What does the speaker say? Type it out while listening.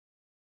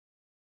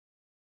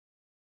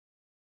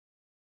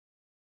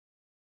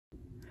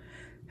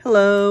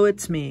Hello,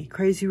 it's me,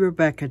 Crazy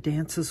Rebecca,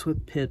 Dances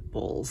with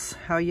Pitbulls.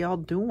 How y'all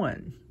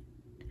doing?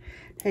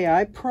 Hey,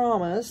 I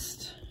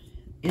promised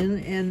in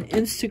an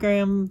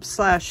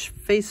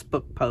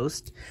Instagram/Facebook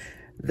post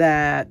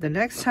that the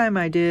next time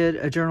I did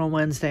a Journal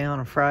Wednesday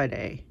on a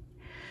Friday,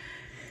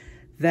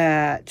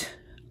 that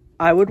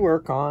I would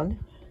work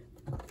on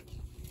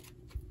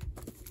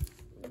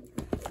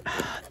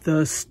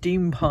the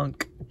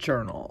Steampunk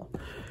journal.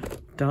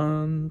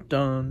 Dun,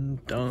 dun,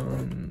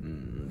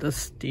 dun. The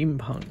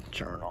Steampunk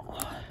journal.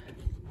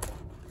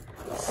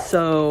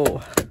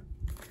 So,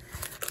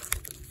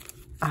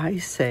 I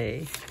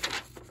say,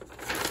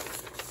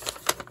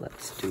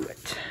 let's do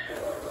it.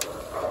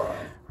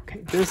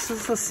 Okay, this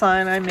is a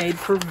sign I made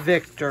for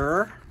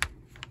Victor.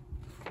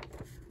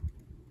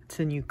 It's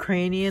in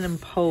Ukrainian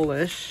and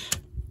Polish.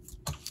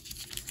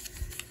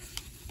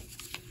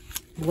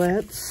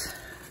 Let's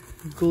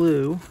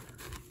glue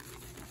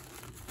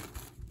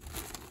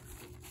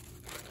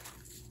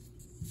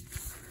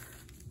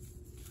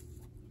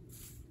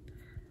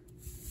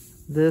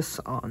this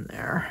on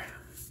there,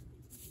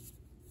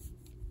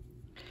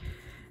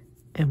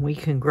 and we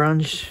can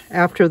grunge,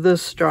 after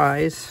this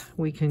dries,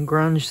 we can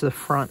grunge the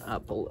front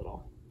up a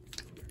little.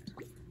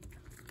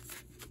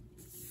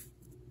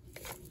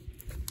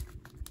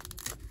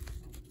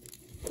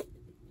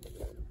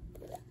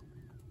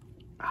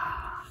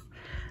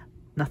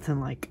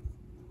 Nothing like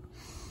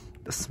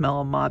the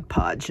smell of Mod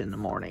Podge in the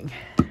morning.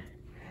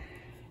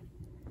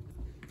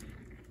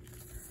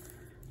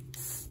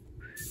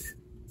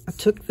 I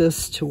took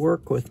this to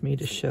work with me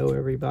to show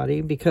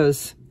everybody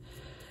because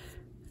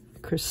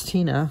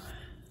Christina,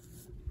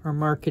 our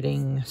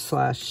marketing /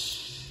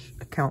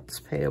 accounts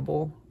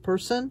payable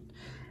person,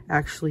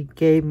 actually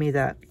gave me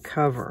that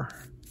cover.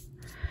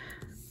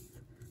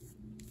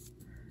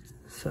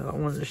 So I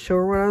wanted to show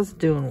her what I was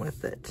doing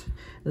with it.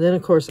 And then,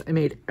 of course, I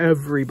made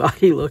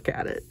everybody look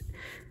at it.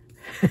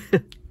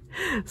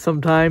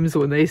 Sometimes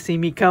when they see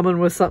me coming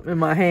with something in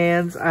my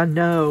hands, I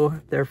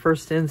know their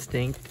first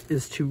instinct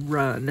is to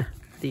run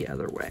the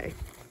other way.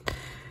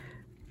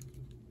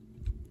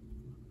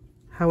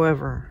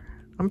 However,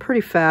 I'm pretty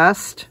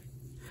fast.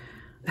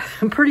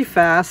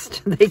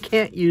 They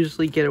can't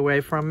usually get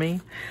away from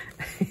me.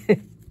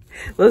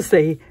 Let's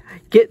say,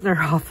 get in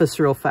their office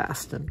real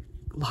fast and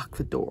lock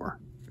the door.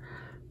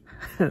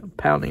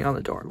 Pounding on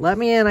the door. Let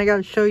me in, I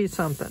gotta show you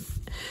something.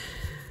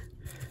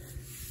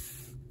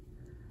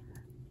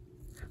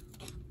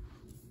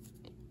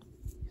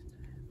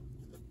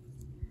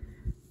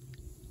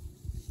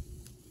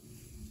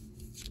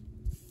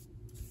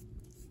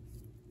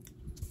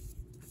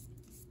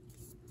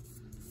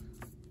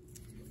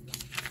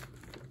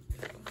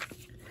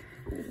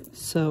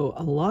 So,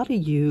 a lot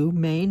of you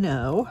may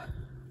know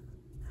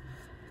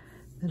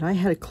that I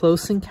had a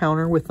close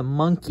encounter with a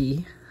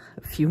monkey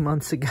a few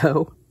months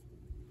ago.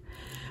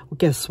 Well,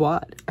 guess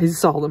what? I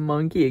saw the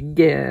monkey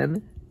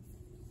again.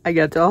 I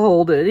got to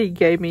hold it. He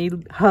gave me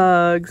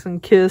hugs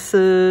and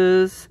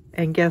kisses.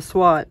 And guess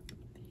what?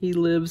 He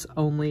lives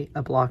only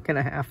a block and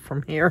a half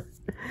from here.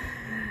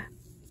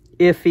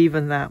 If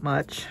even that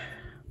much.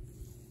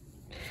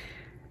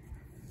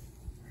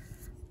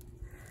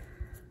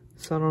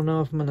 So I don't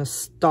know if I'm going to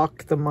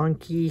stalk the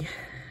monkey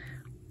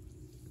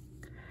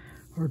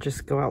or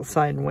just go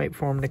outside and wait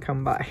for him to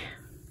come by.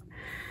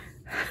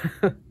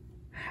 I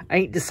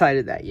ain't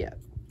decided that yet.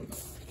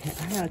 Okay,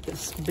 I got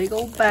this big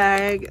old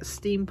bag of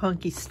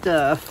steampunky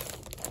stuff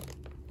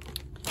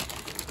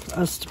for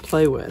us to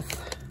play with.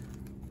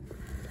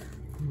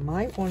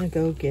 Might want to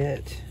go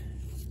get...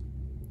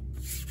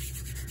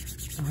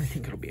 Oh, I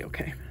think it'll be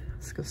okay.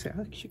 Let's go see.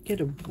 I should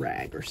get a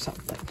rag or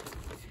something.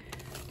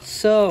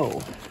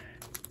 So...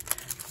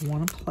 I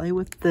want to play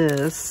with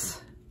this.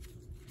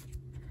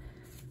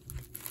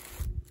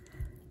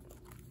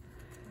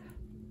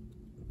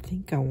 I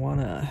think I want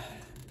to...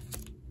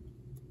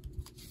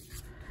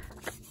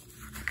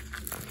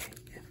 Okay,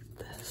 get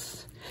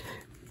this.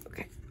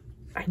 Okay,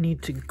 I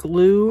need to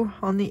glue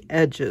on the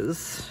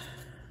edges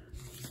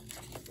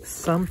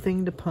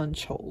something to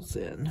punch holes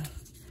in.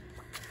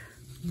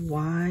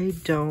 Why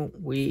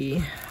don't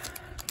we...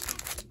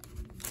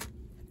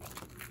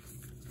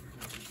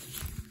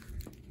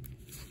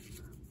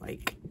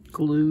 like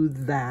glue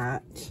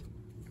that.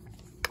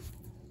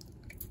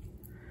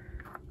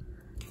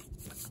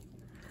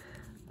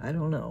 I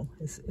don't know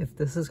if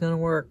this is going to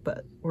work,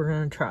 but we're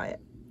going to try it.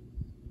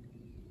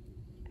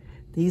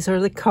 These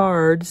are the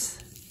cards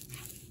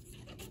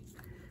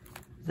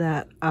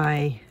that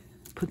I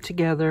put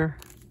together.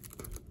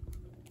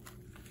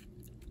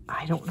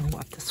 I don't know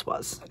what this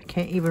was. I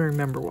can't even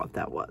remember what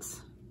that was.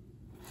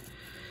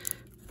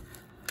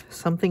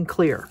 Something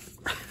clear.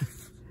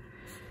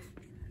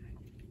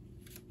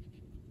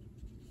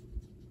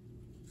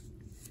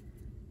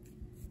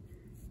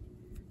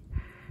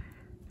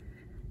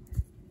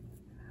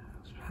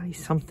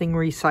 Something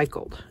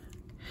recycled.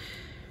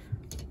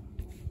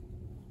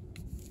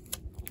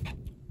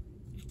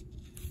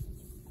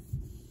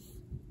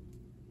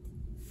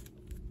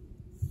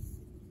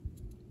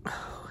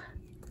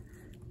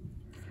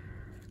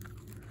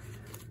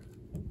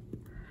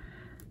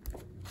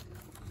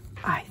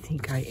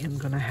 think I am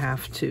gonna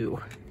have to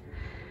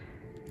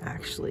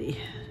actually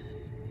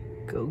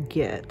go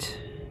get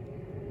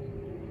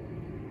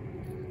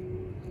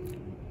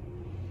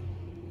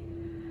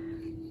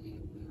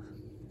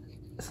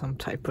some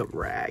type of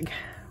rag,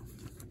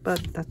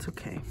 but that's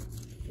okay.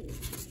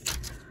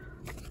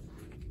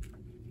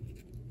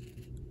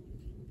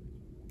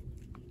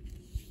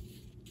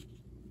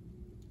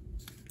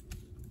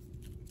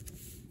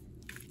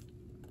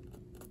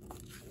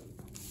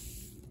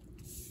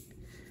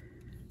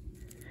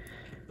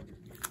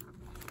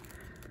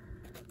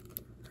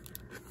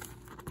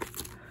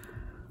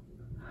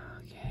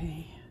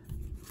 Okay,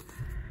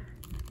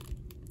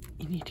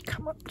 you need to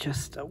come up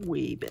just a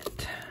wee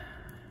bit.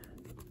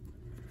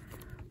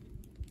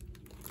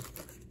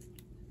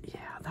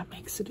 That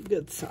makes it a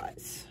good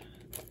size.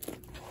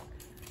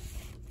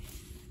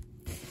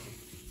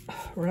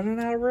 Running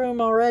out of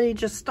room already,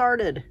 just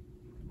started.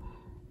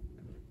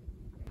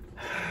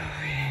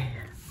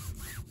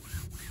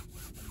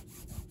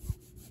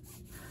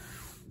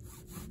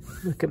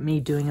 Look at me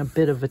doing a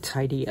bit of a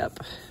tidy up,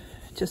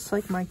 just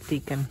like Mike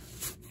Deacon.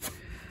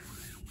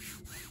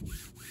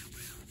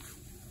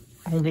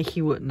 Only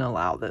he wouldn't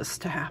allow this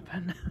to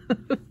happen.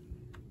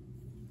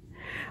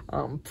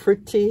 I'm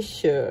pretty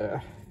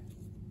sure.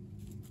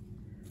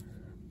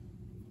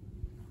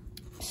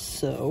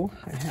 So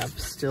I have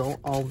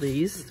still all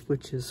these,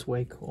 which is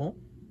way cool.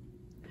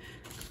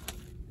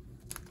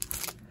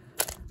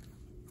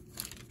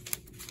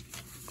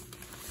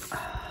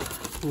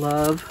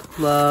 Love,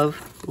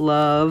 love,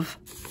 love.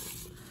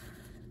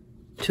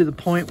 To the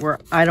point where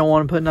I don't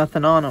want to put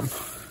nothing on them.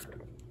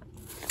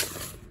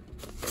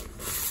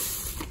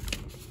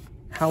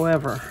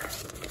 However,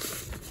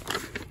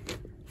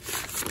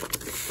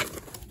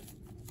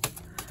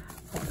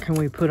 what can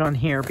we put on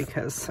here?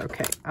 Because,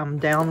 okay, I'm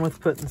down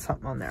with putting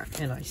something on there.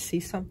 And I see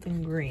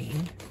something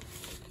green.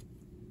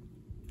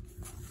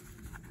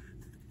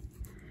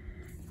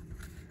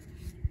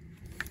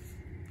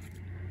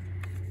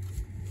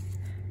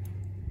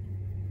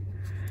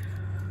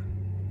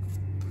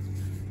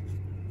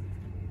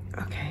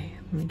 Okay,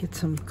 let me get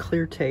some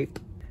clear tape.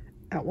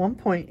 At one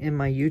point in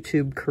my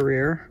YouTube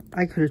career,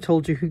 I could have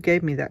told you who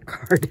gave me that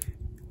card.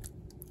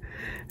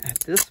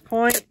 At this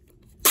point,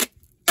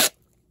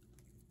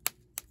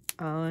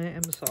 I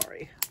am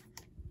sorry.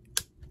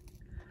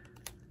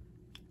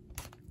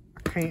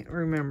 I can't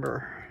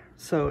remember.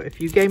 So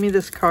if you gave me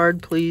this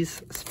card,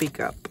 please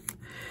speak up.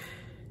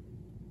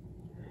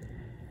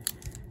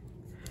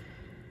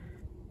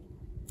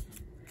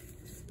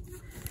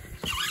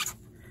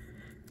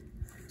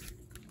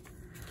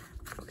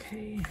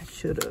 Okay, I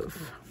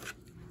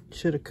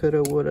shoulda,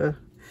 coulda, woulda.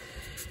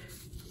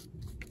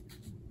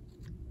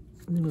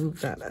 Move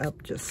that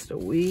up just a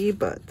wee,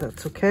 but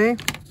that's okay.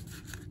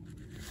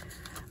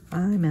 I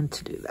meant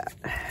to do that.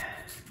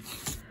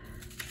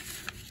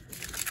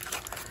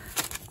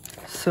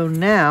 So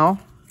now,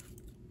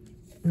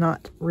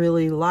 not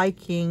really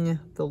liking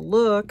the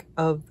look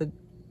of the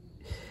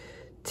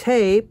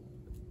tape,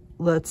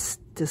 let's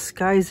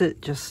disguise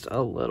it just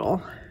a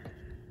little.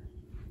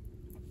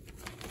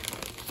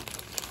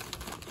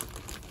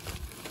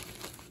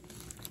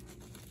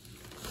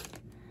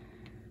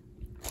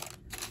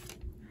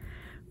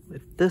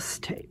 With this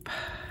tape.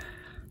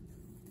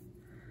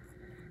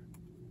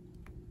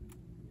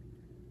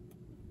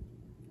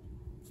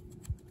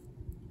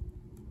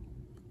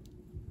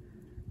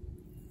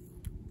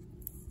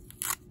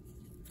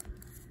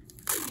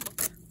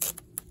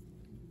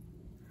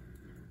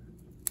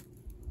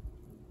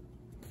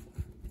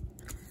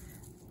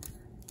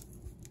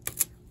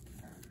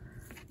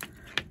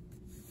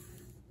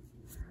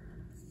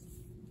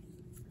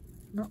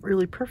 Not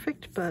really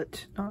perfect,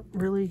 but not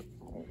really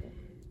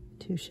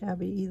too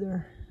shabby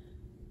either.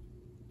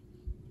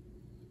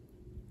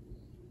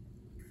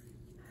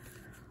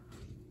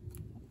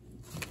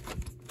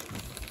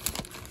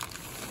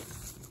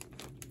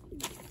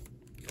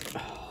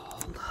 Oh,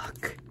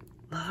 look,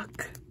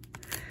 look.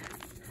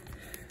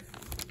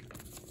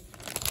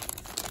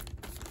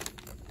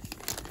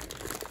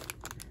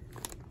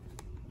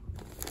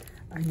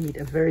 I need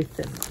a very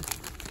thin one.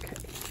 Okay,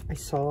 I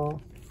saw.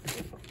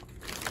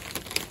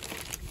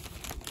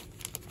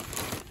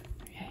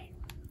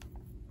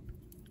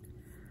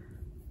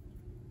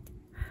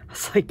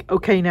 Like,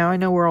 okay, now I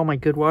know where all my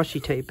good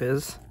washi tape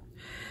is.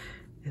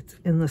 It's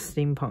in the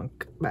Steampunk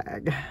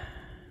bag.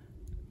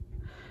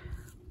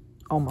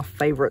 All my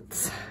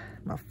favorites.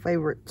 My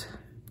favorite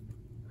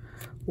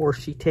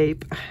washi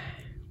tape.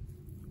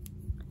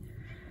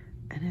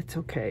 And it's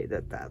okay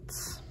that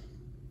that's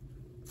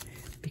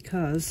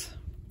because,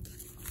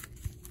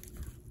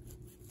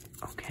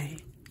 okay,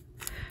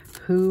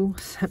 who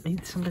sent me,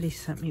 somebody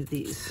sent me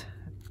these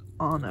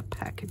on a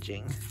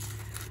packaging.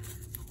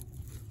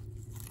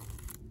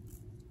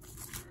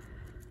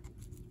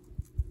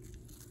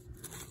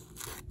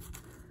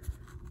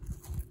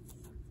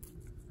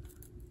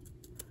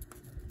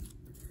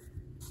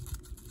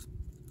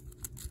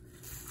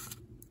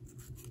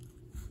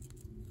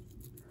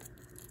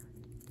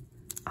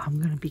 I'm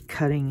going to be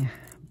cutting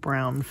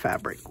brown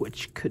fabric,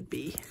 which could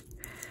be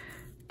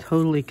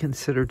totally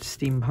considered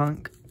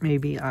steampunk.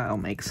 Maybe I'll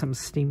make some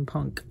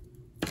steampunk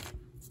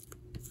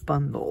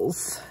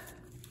bundles.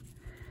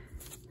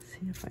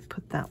 See if I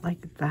put that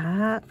like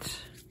that.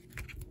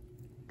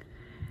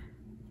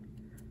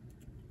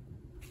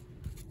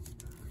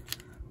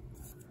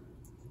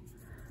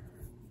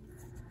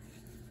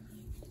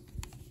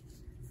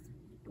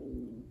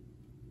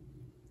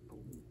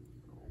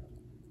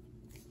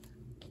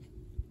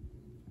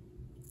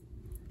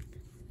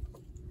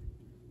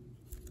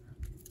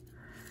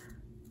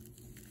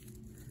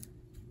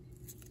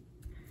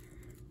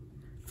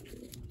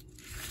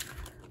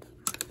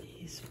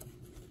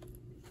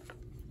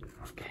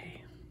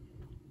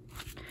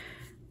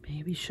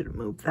 Maybe should have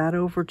moved that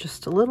over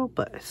just a little,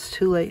 but it's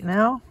too late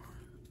now.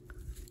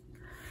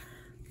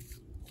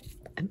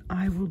 And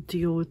I will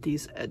deal with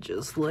these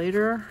edges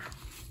later.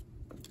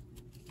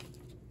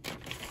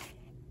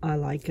 I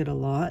like it a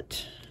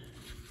lot.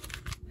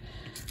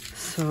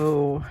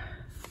 So,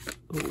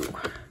 ooh,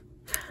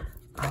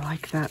 I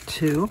like that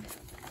too.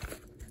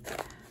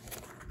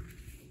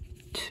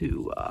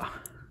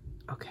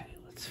 Okay,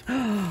 let's,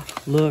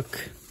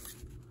 look.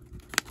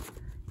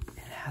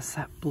 It has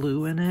that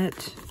blue in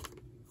it.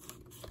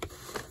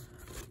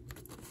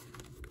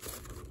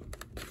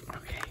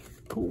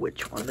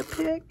 Which one to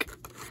pick?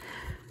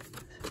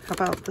 How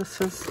about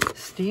this is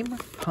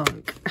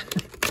Steampunk?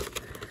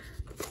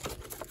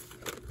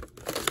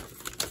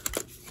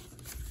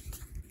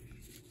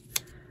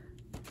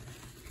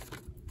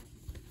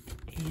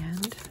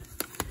 And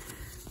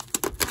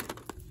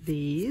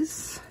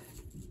these.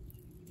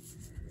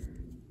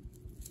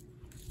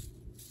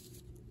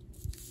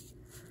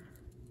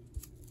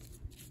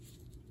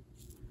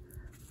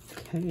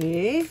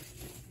 Okay.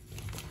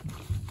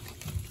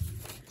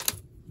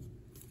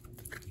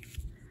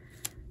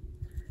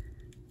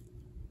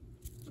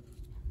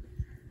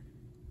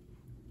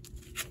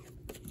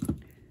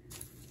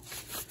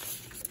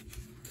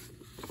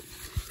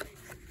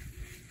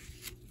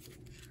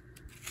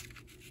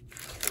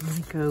 Let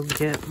me go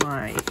get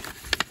my,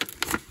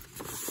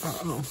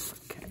 uh-oh,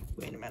 okay,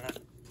 wait a minute.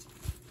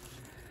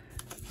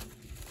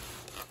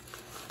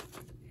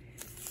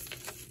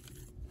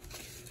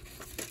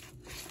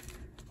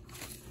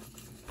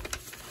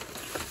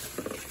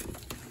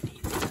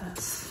 Need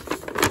this.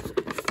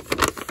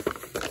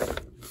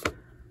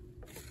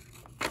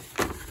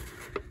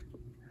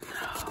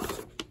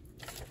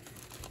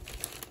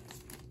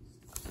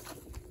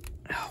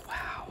 Oh,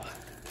 wow.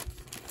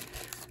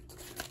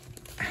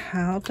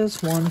 How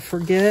does one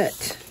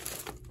forget?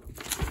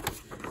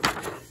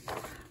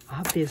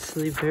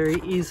 Obviously,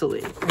 very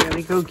easily. I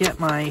gotta go get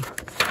my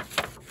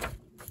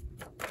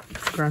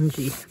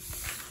grungy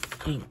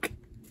ink.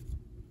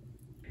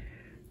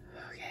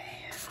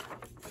 Okay.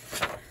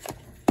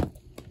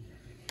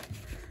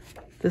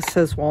 This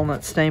says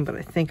walnut stain, but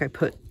I think I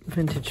put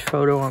vintage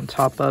photo on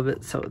top of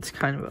it, so it's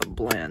kind of a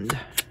blend.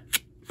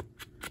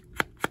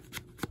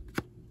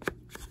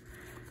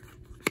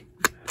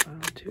 I'll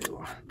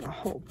do the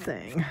whole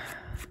thing.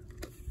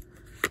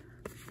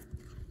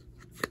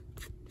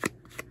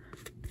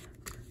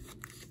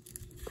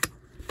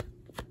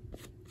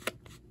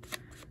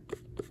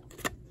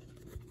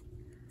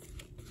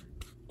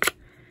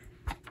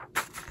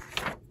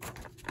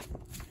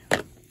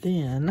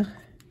 Then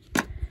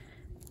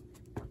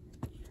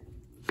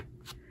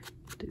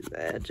do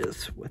the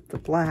edges with the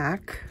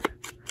black.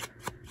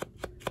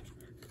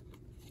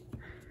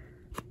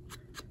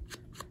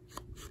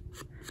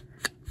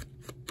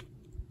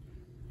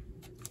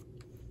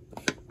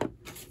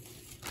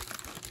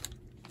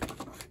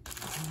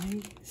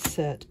 I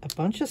set a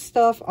bunch of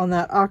stuff on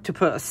that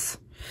octopus.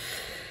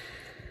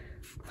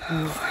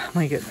 Oh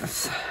my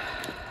goodness.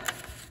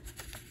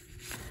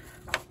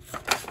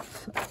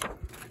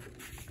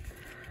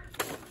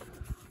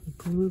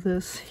 Glue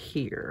this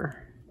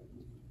here.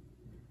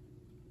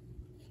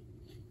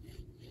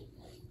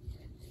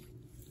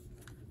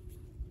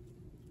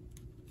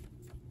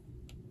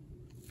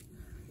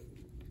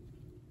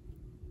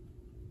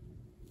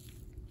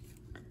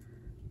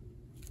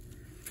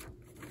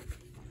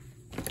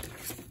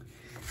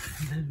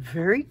 And then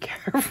very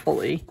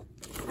carefully,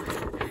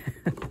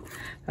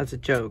 that's a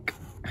joke.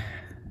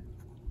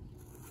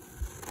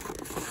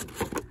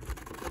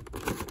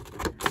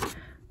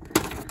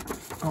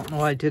 I don't know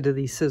what I did to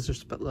these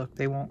scissors, but look,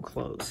 they won't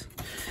close.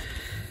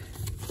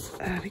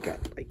 I got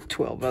like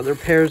 12 other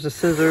pairs of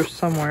scissors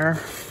somewhere.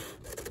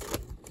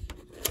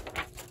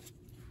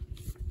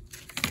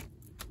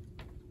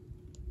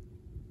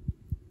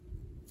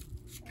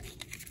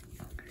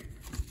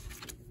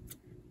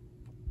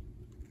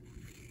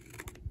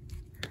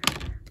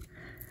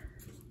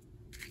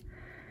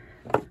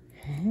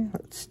 Okay,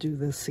 let's do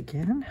this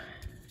again.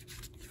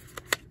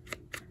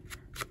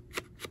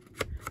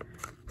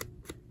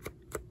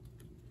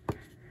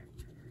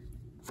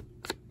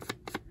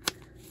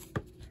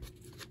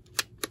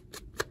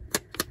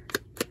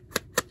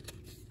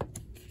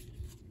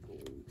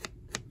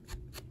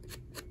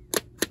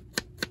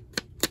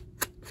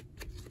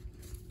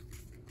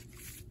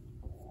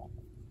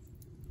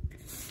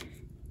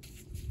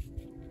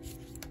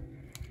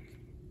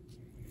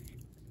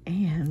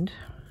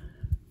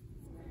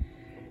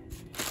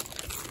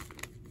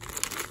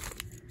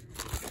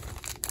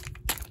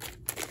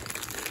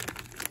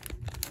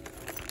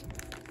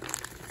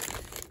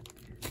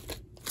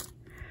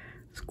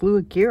 glue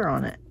a gear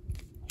on it.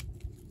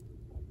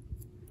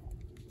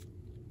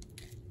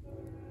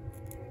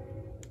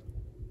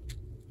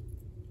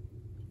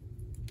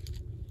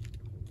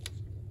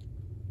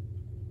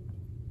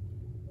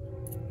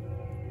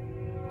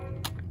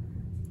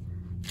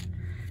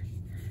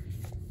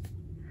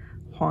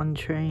 One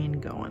train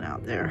going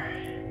out there.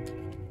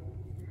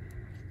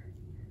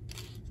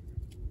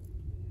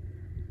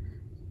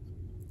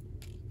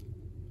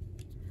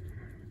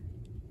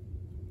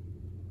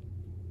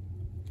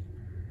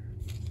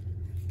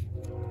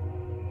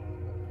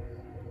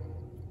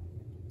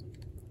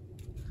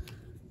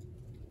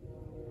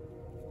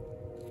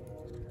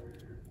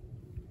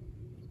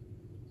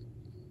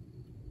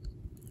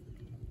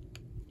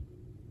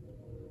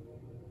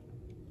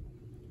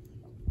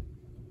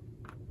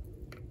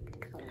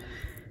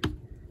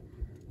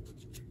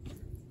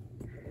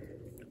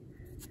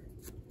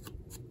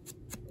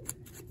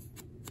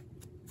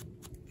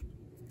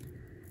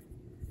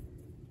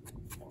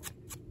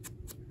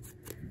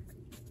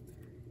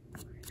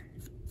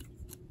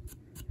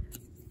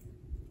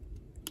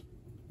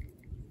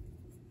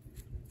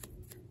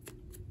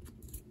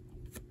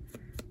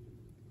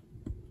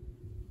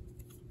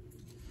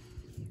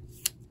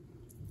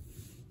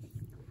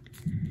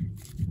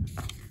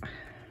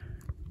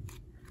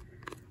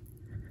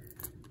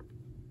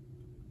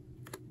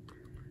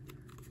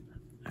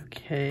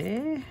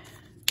 Okay.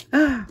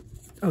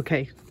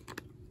 Okay.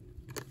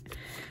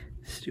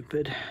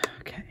 Stupid.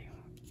 Okay.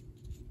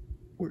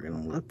 We're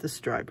gonna let this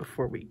dry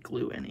before we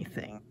glue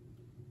anything.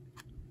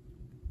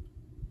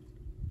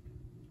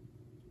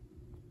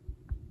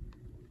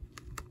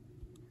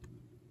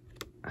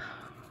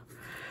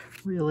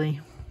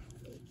 Really?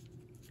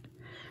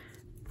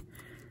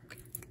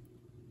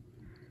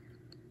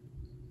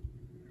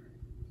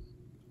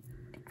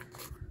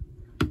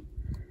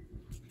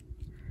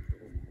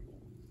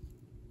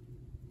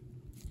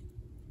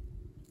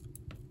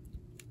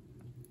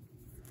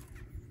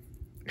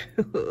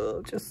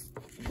 Just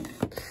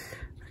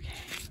okay.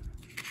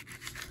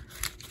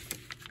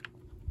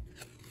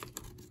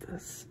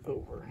 This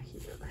over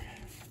here.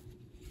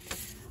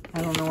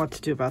 I don't know what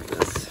to do about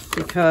this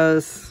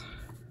because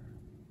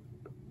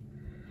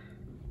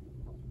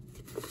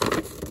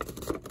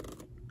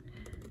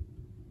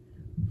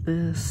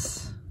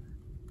this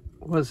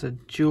was a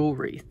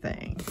jewelry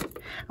thing.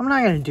 I'm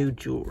not going to do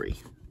jewelry.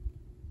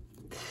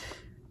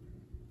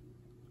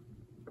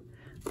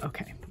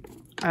 Okay.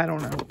 I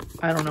don't know.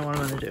 I don't know what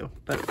I'm going to do,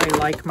 but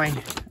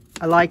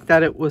I like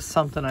that it was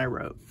something I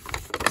wrote.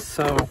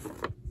 So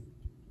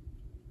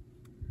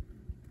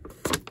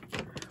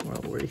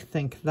we'll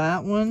rethink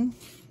that one.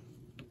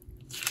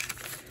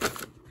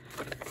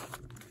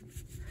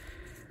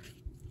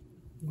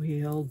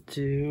 We'll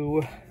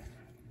do,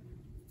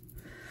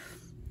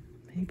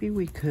 maybe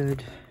we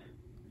could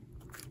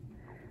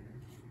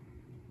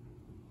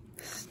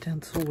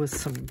stencil with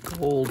some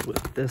gold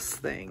with this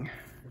thing.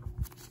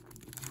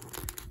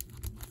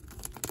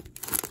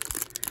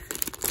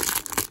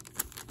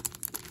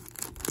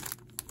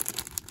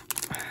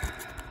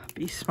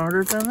 Be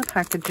smarter than the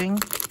packaging.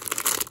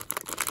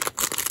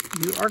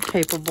 You are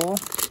capable.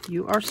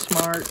 You are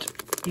smart.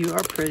 You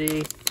are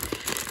pretty.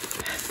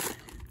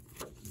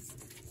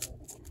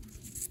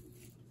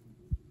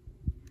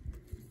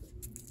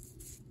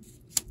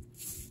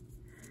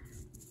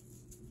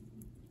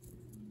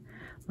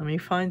 Let me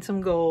find some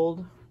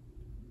gold.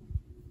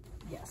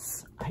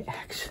 Yes, I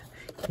actually,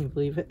 can you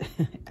believe it?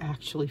 I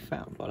actually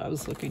found what I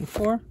was looking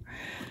for.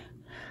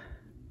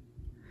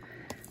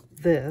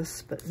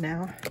 This, but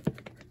now,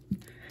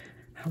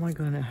 how am I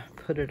going to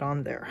put it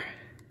on there?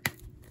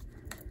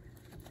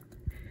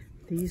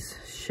 These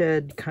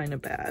shed kind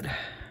of bad,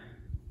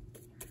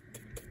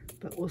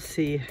 but we'll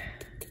see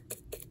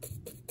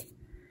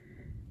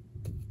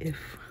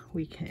if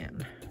we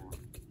can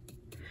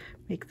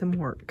make them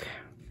work.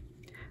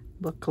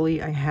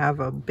 Luckily, I have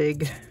a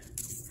big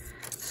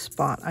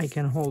spot I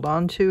can hold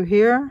on to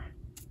here.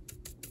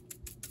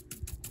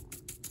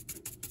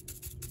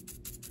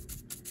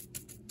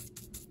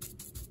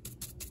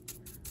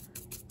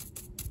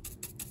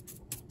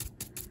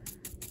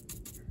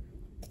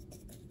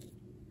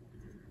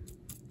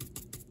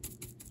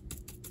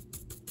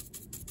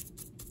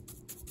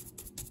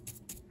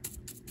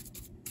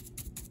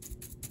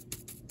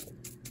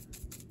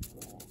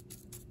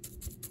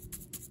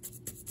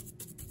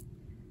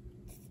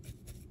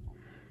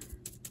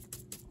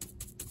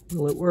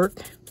 Will it work?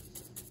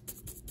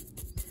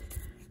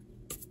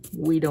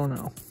 We don't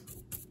know.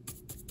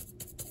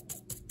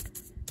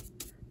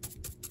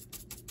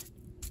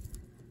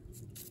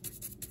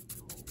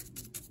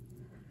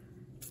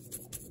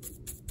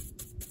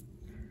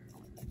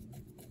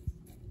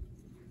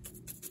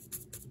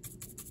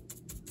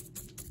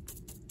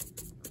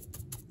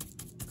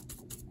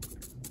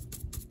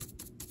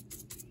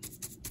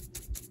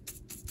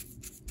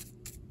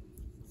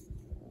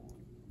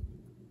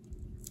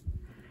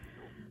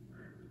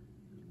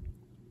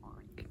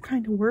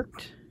 Kind of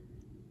worked.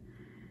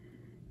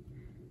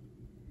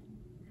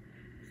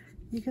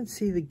 You can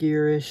see the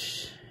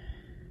gearish.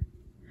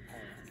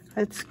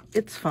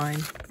 It's fine.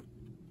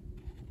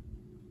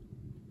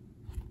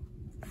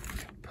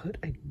 Put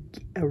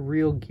a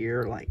real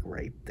gear like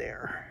right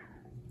there.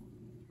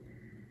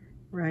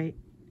 Right?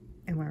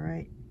 Am I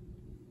right?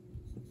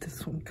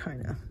 This one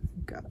kind of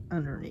got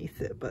underneath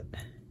it, but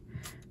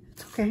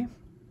it's okay.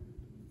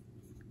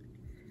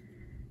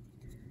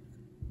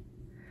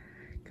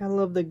 Gotta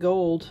love the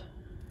gold.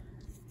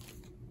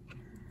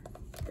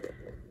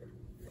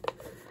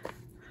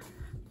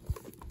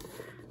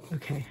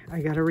 Okay,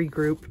 I gotta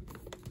regroup.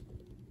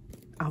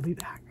 I'll be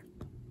back.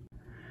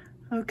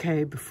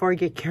 Okay, before I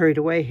get carried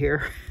away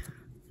here,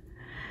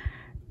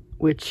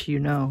 which you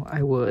know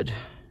I would,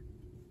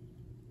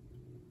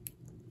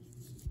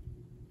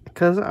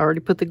 because I already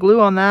put the glue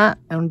on that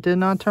and did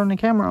not turn the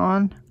camera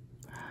on.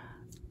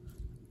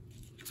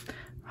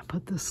 I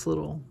put this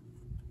little,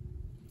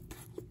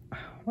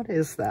 what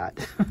is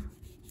that?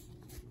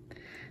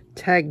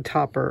 Tag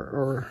topper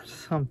or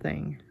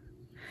something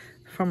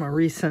from a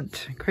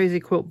recent Crazy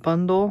Quilt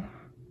bundle.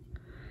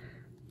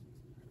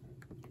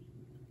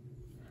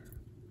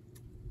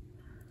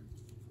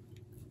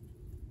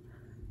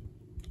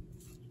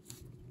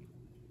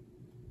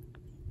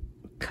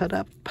 Cut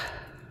up.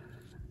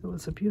 It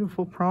was a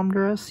beautiful prom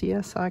dress.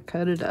 Yes, I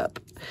cut it up.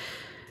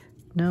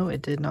 No,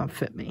 it did not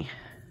fit me.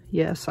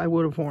 Yes, I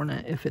would have worn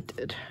it if it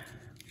did.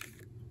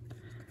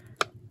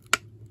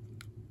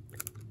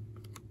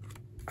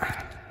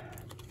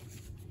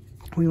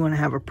 We want to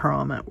have a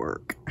prom at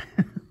work.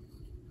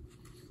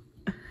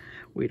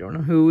 We don't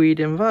know who we'd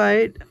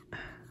invite.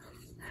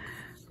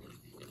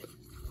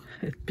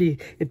 It'd be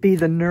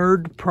the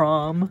nerd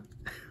prom.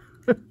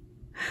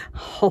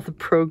 All the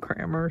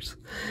programmers.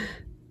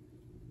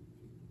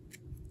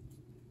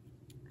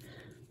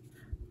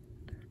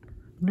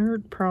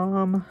 Nerd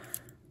prom.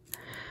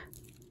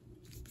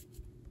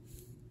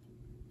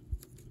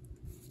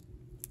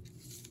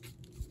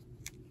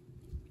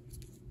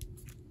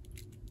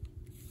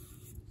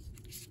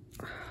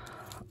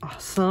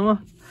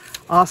 Awesome.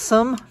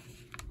 Awesome.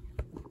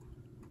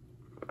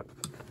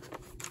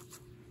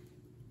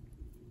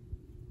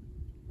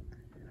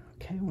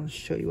 Okay, I want to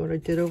show you what I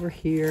did over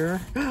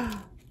here. I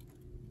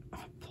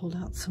pulled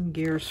out some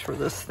gears for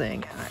this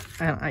thing.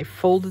 And I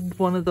folded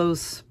one of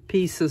those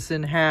pieces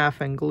in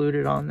half and glued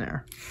it on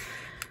there.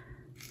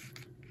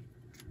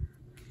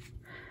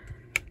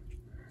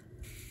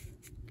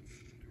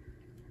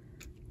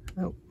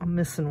 Oh, I'm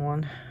missing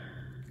one.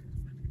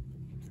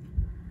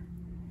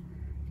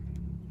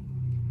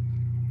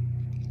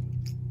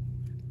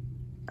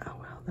 Oh,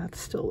 well, that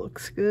still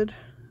looks good.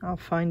 I'll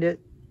find it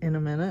in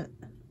a minute.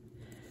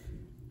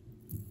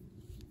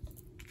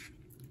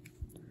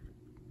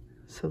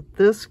 So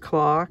this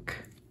clock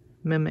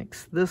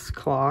mimics this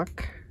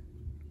clock.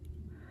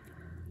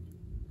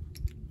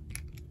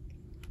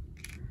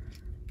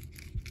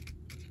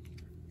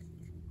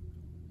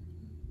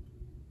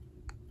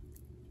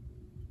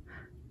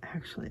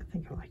 Actually, I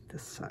think I like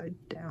this side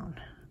down.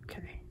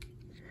 Okay.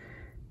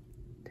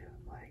 Do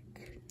it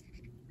like,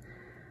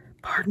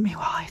 pardon me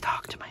while I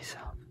talk to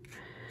myself.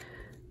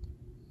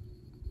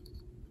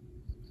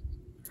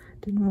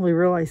 Didn't really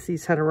realize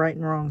these had a right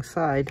and wrong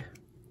side.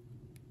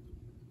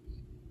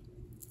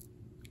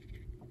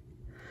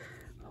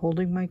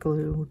 Holding my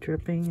glue,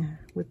 dripping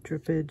with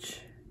drippage.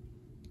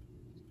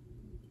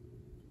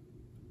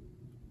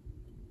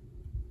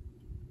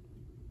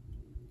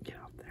 Get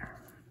out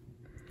there.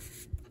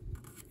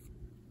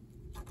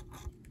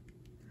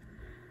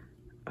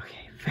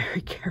 Okay,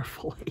 very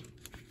carefully.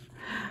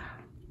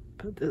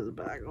 Put this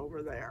back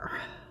over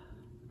there.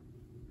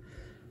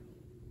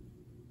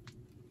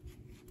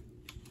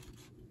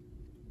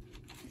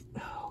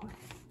 Oh,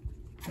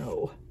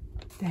 no.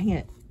 Dang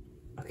it.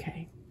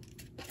 Okay.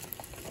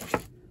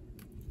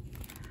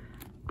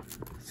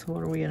 So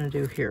what are we going to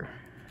do here?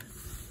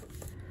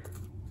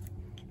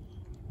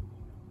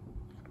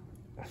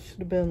 I should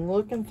have been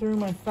looking through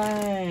my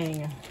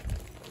thing.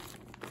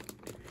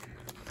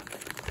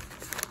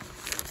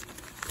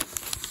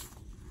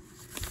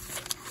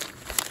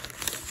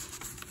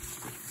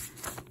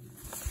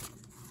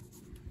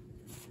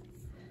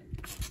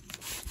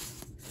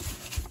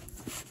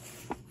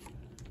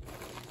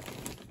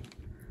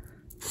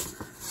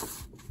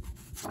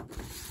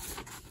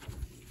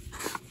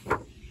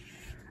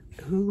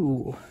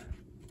 Ooh.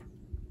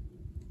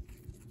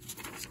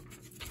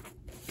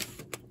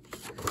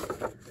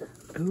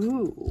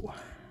 Ooh.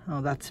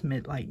 Oh, that's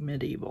like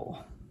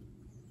medieval.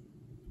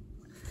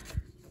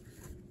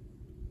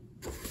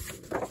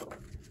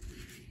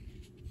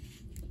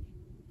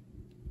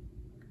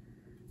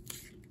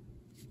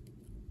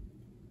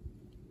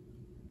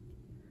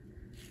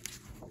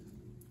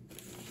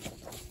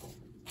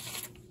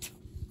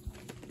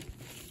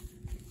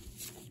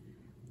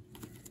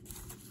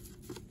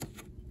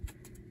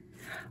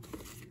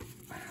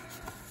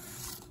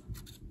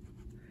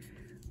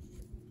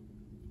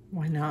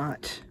 Why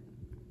not?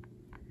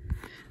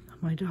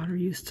 My daughter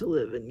used to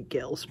live in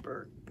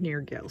Galesburg, near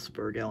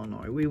Galesburg,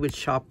 Illinois. We would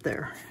shop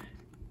there.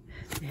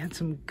 They had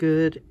some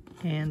good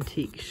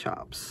antique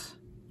shops.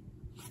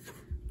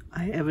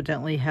 I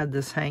evidently had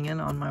this hanging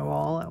on my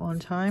wall at one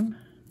time.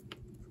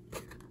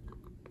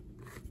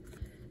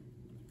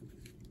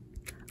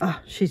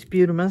 Ah, she's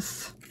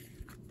beautimous.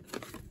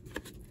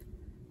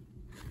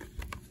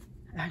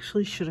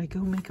 Actually, should I go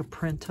make a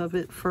print of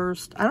it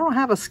first? I don't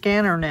have a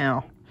scanner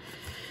now.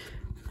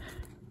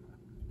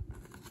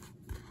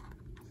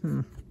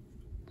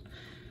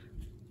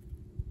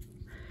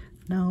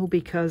 No,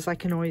 because I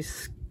can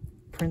always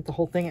print the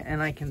whole thing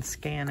and I can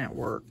scan at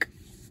work.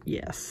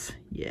 Yes,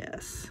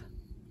 yes.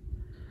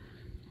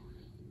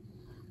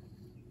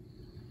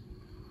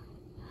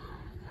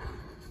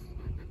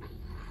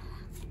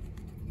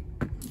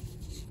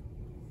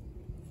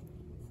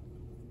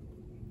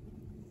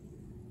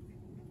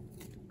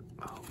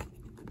 Oh,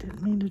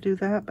 didn't mean to do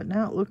that, but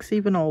now it looks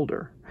even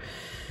older.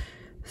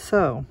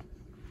 So,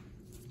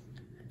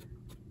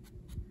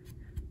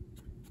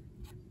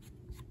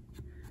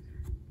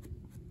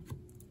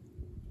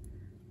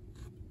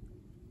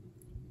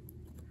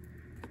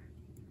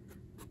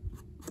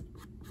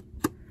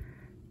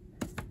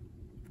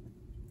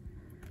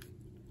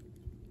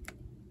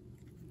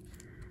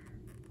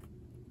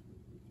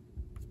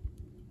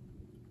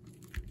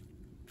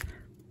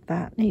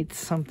 that needs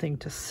something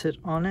to sit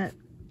on it.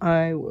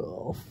 I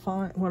will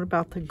find, what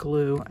about the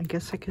glue? I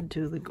guess I could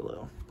do the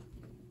glue.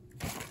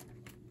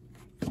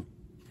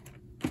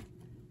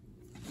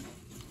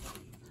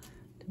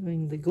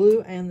 Doing the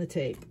glue and the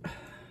tape.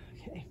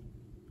 Okay.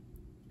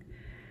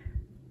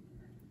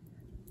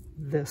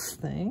 This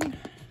thing.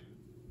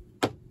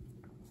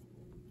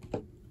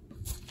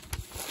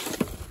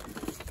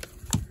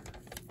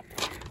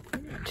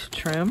 Need to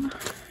trim.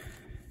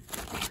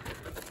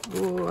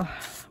 Ooh.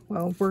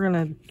 Well, we're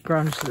gonna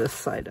grunge this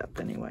side up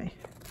anyway.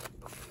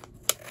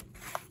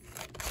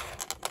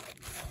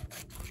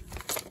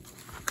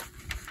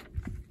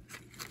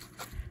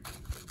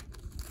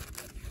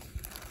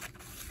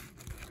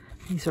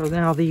 These are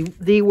now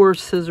the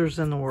worst scissors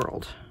in the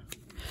world.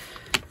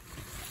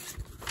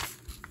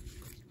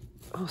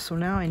 Oh, so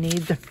now I need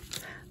the,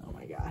 oh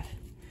my God.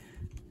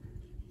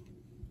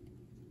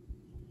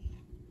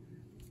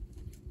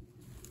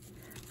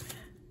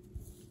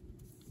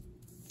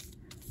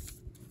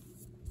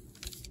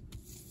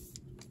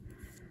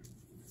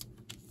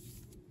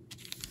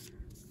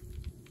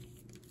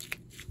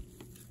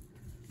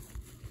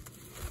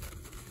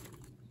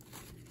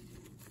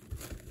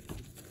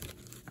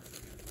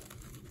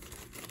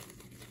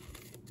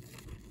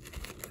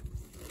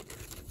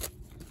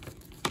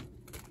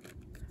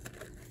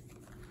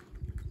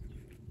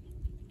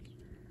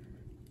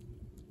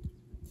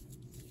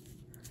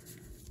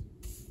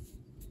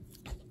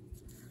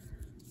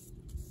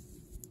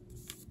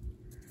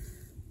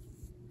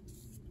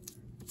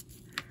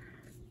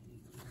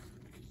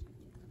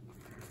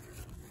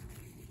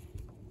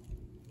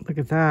 Look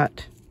at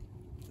that.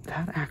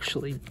 That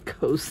actually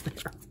goes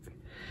there.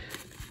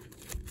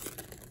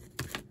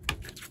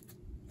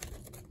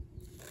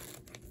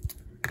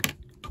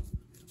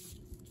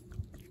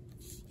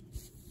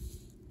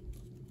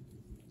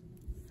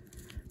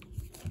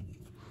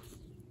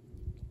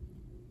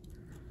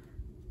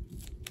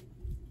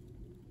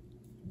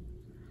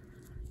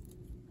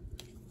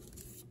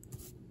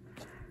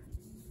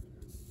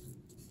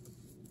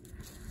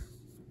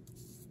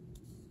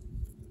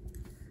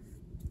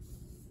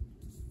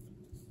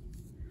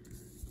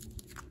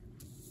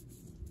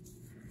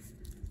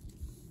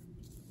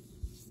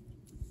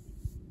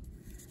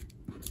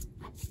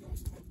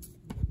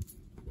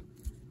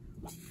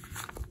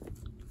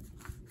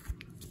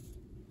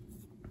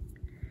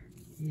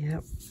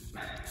 Yep.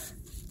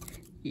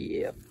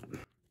 Yep.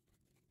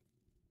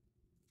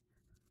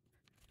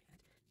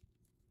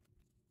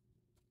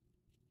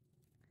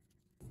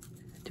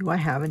 Do I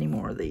have any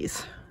more of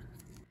these?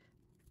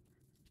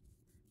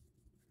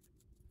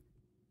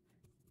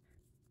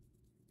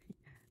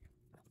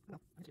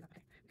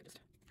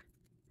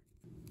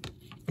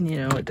 And you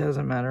know, it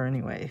doesn't matter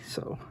anyway,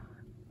 so.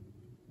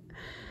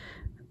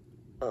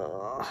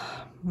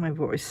 My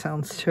voice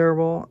sounds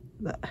terrible.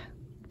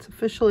 It's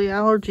officially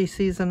allergy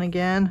season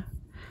again,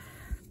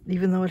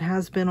 even though it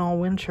has been all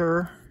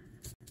winter.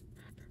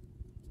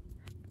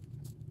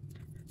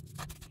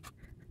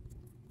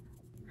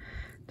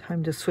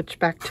 Time to switch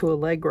back to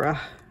Allegra.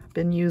 I've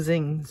been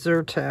using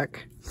Zyrtec.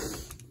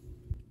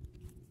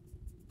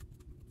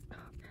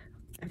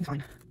 Everything's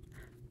fine.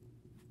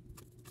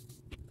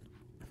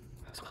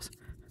 That was close.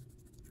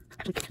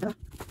 Actually, pick it up.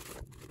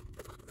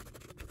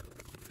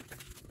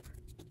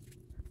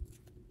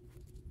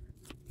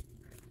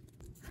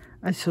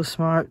 I'm so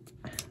smart.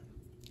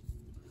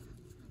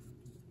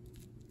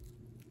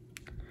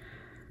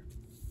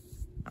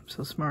 I'm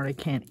so smart I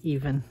can't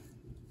even.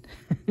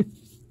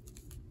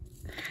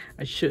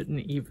 I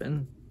shouldn't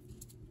even.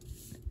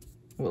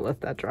 We'll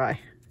let that dry.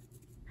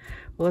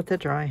 We'll let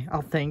that dry.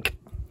 I'll think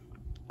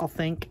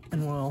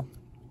and we'll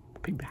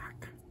be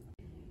back.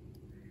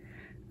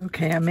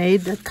 Okay, I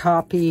made a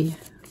copy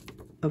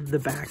of the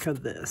back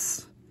of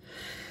this.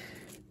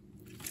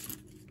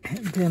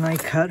 And then I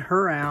cut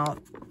her out.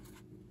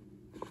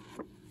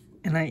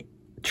 And I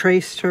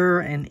traced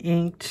her and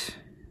inked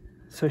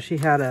So she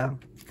had a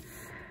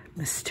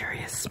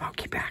mysterious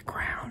smoky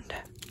background.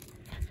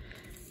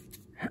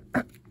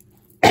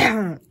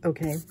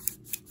 Okay.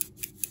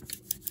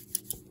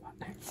 What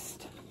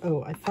next?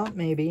 Oh, I thought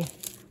maybe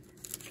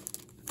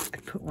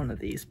I'd put one of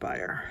these by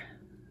her.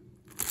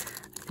 I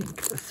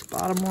think this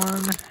bottom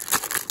one.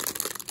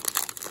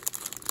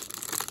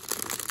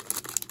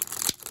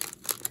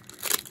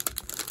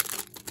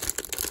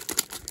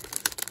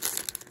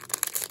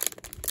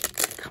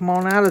 Come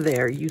on out of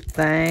there, you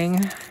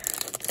thing.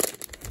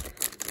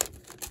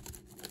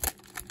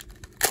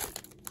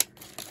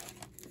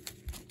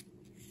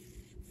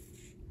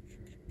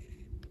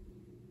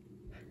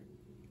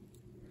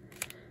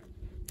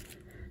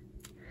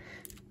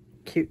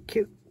 Cute,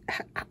 cute.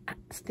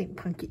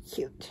 Steampunky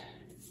cute.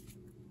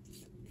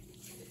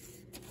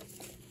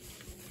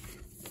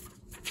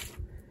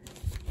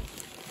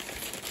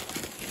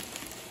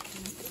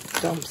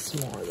 Dump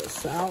some more of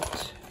this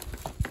out.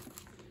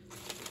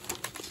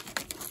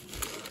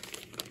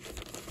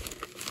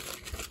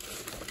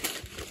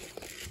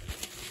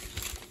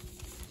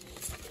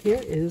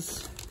 Here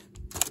is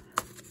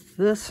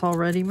this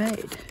already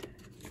made.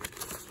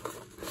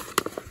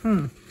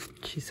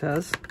 She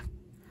says.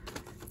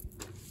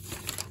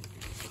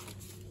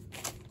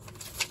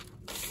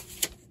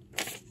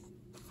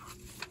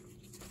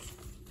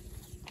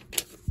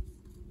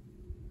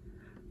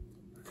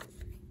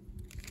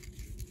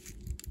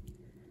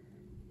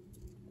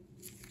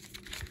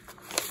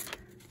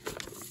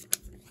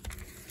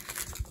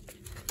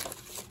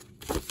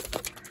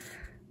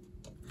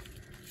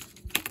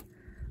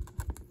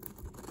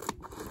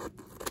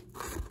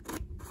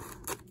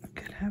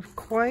 Have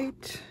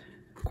quite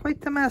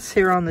the mess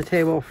here on the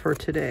table for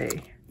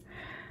today.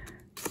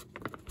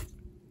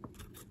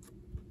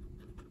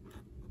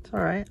 It's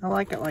all right. I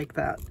like it like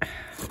that.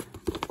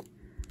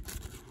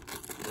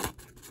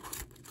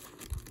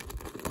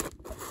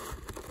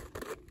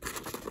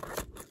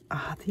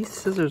 These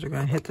scissors are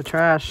going to hit the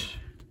trash.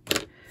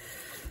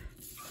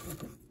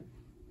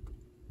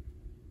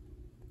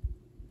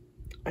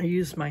 I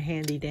used my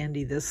handy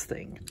dandy this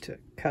thing to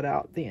cut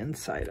out the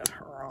inside of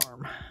her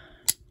arm.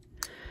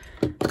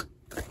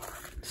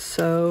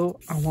 So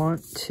I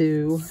want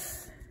to,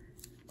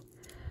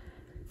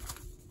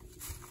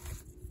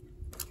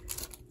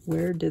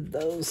 where did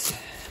those,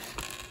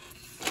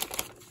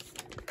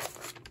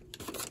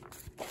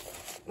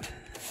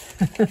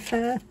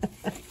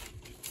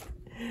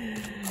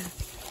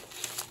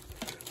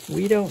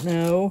 we don't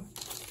know.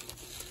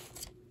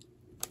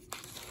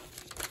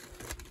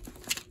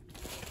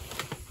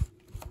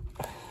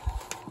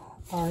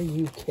 Are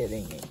you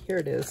kidding me? Here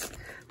it is.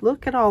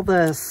 Look at all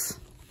this.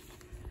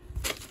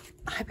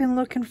 I've been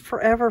looking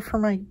forever for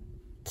my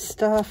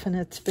stuff, and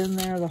it's been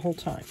there the whole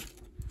time.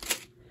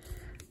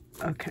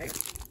 Okay.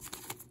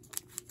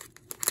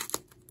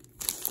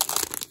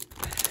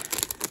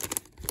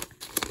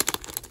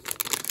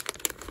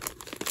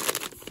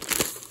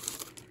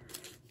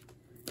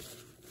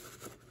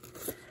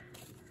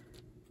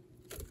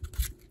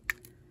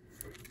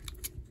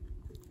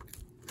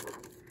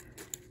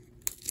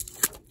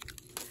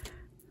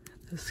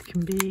 This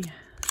can be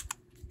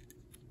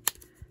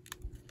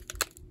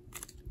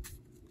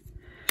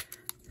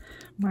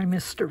my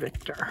Mr.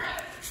 Victor.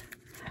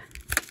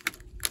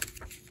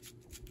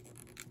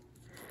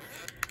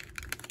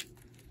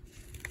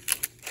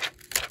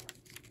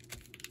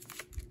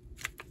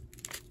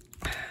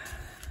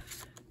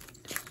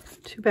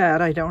 Too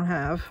bad I don't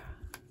have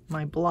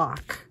my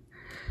block.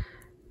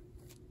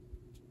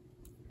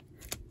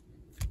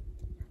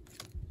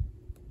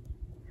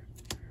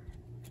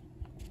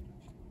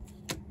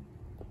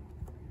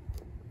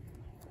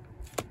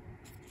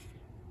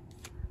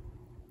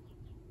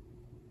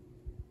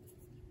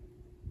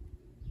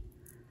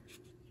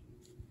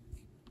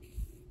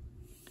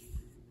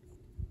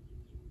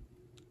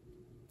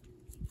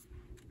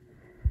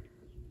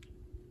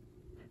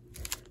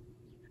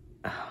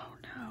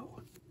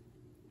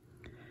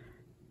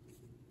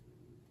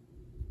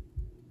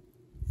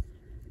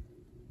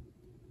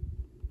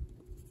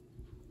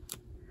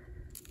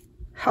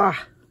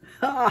 Ha!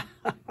 Ha!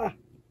 Ha! Ha!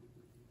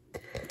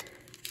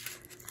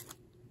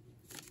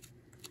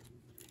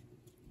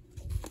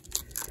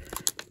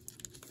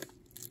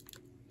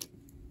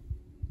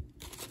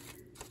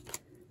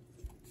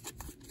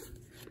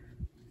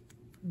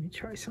 Let me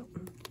try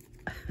something.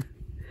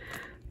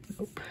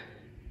 Nope.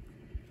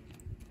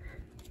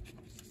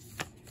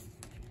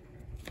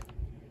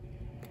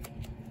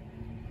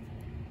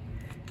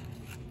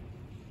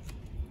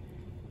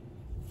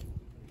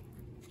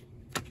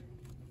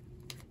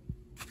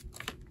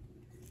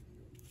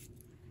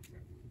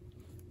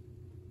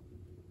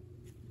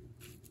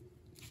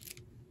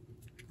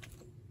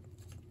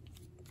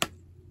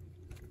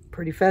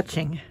 Pretty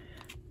fetching.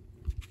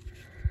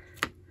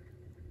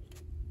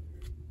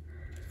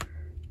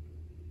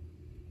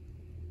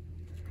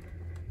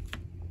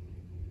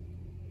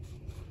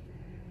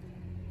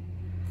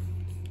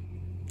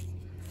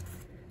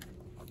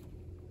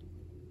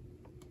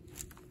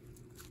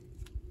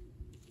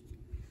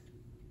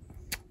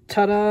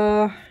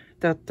 Ta-da!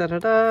 Da da da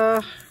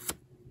da.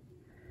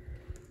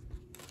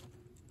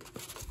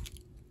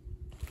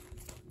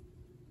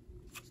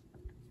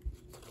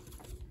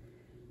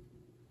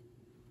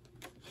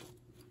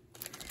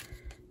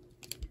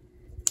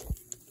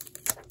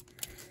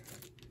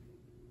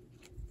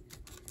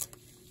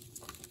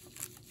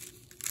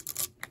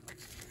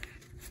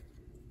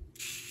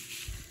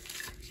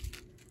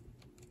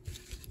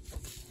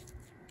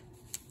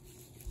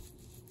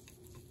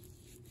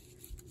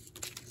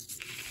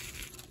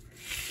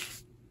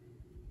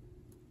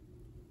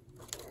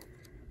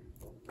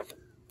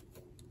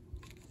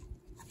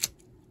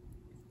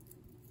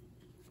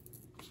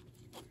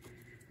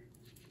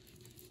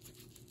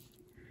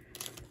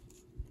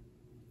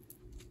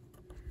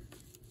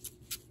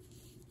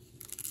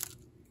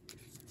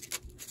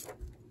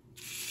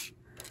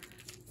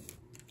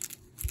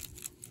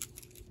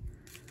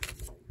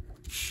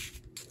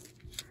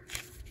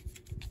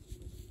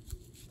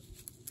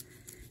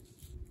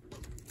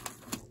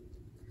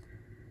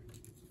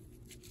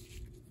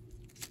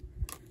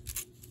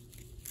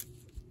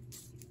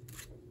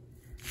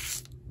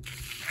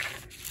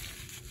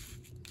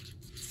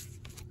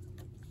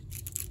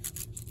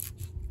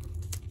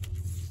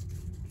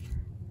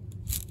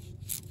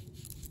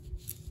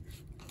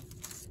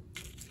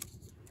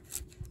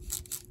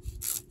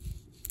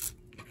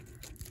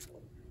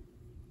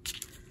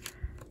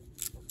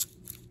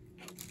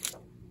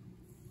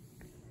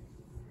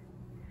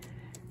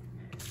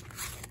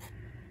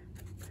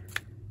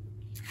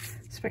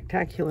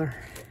 Spectacular.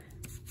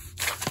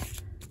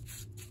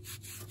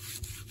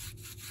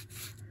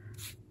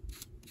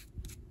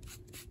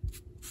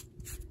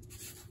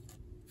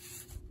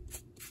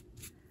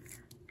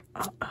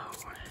 Uh-oh.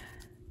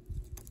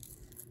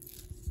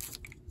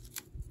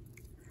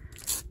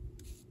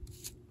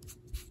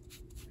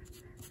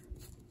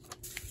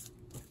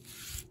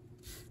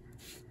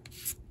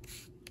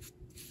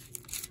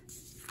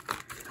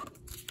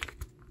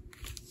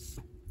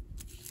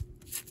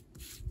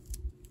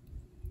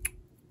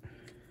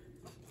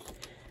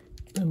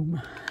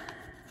 Boom.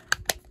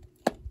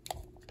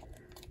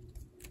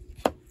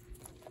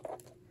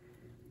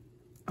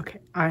 Okay,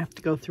 I have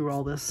to go through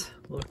all this.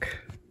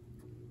 Look.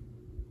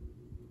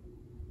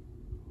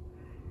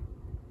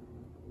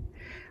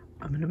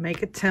 I'm going to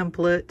make a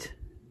template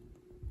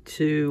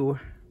to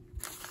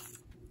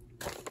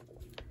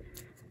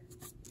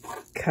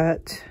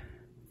cut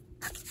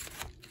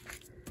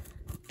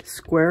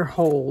square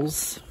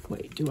holes.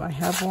 Wait, do I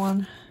have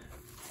one?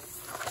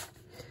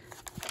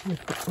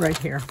 Right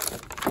here.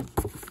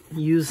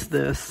 Use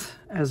this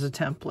as a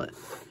template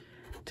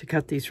to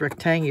cut these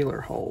rectangular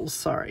holes,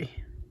 sorry.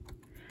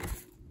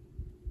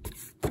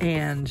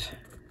 And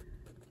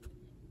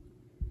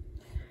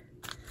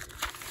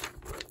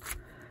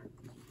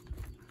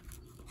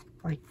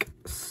like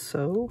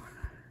so.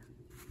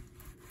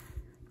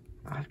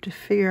 I have to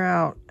figure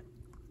out,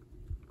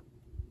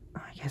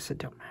 I guess it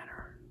don't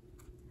matter.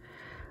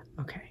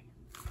 Okay.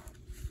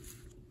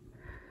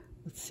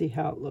 Let's see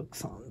how it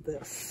looks on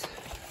this.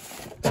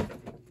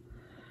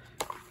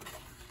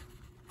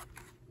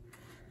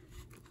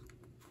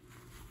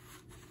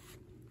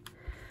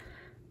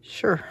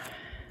 Sure.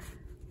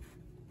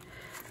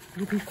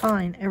 It'll be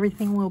fine.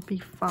 Everything will be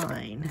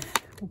fine.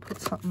 We'll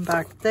put something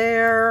back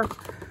there.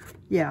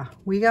 Yeah,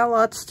 we got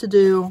lots to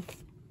do.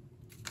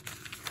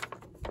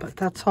 But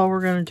that's all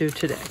we're going to do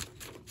today.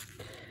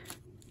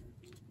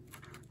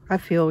 I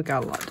feel we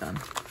got a lot done.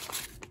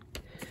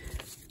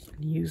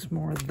 Use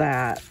more of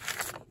that.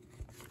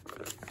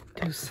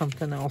 Do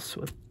something else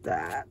with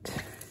that.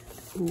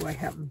 Ooh, I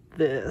have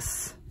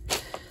this.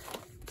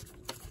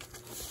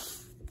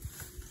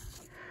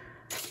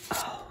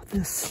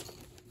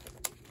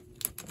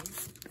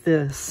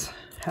 This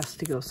has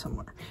to go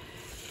somewhere.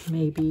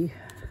 Maybe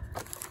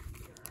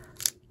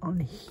on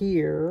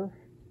here.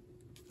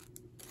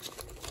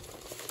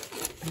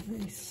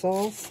 I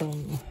saw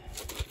some.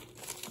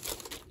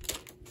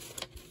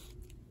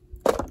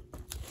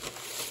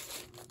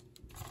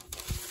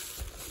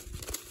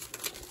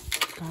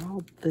 Got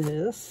all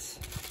this.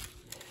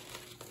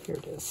 Here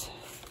it is.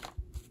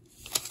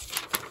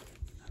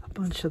 A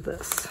bunch of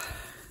this.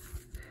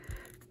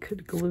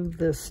 Could glue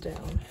this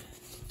down.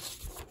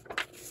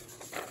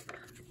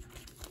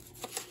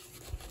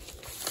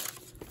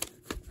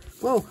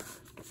 Whoa.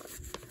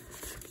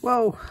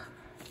 Whoa.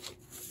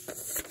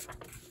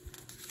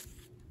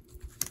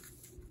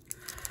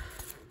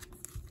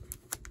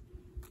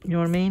 You know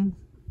what I mean?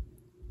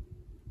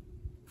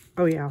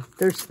 Oh yeah,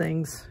 there's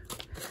things.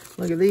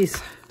 Look at these.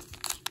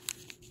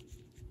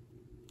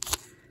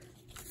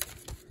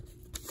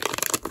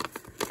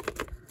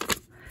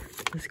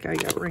 This guy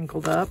got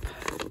wrinkled up.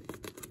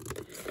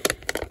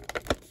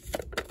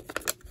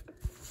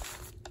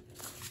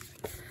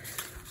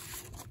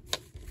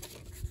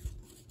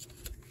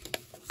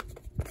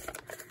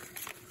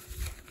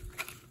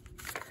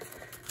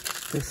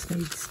 This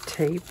needs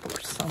tape or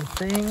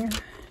something.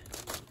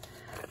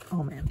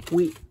 Oh man,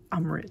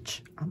 I'm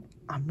rich.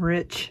 I'm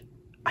rich.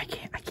 I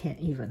can't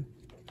even.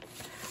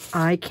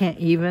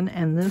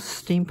 And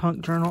this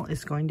steampunk journal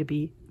is going to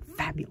be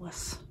fabulous.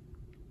 fabulous.